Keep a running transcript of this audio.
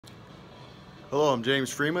Hello, I'm James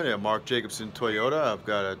Freeman at Mark Jacobson Toyota. I've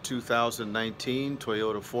got a 2019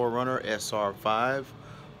 Toyota 4Runner SR5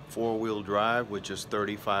 four-wheel drive with just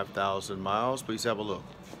 35,000 miles. Please have a look.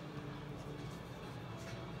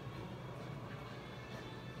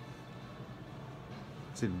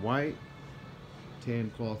 It's in white, tan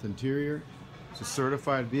cloth interior. It's a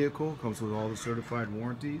certified vehicle, comes with all the certified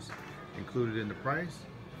warranties included in the price.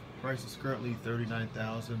 Price is currently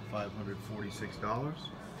 $39,546.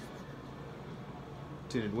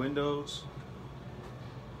 Tinted windows,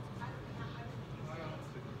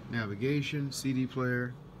 navigation, CD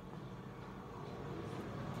player,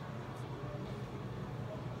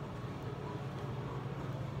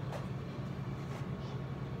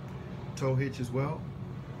 tow hitch as well.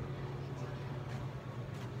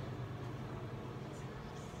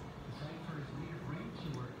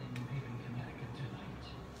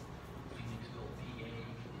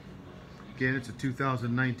 Again, it's a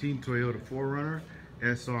 2019 Toyota 4Runner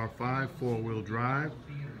SR5 four-wheel drive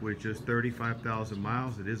with just 35,000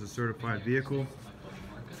 miles. It is a certified vehicle.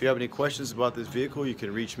 If you have any questions about this vehicle, you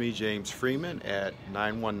can reach me, James Freeman, at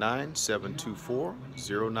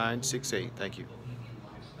 919-724-0968. Thank you.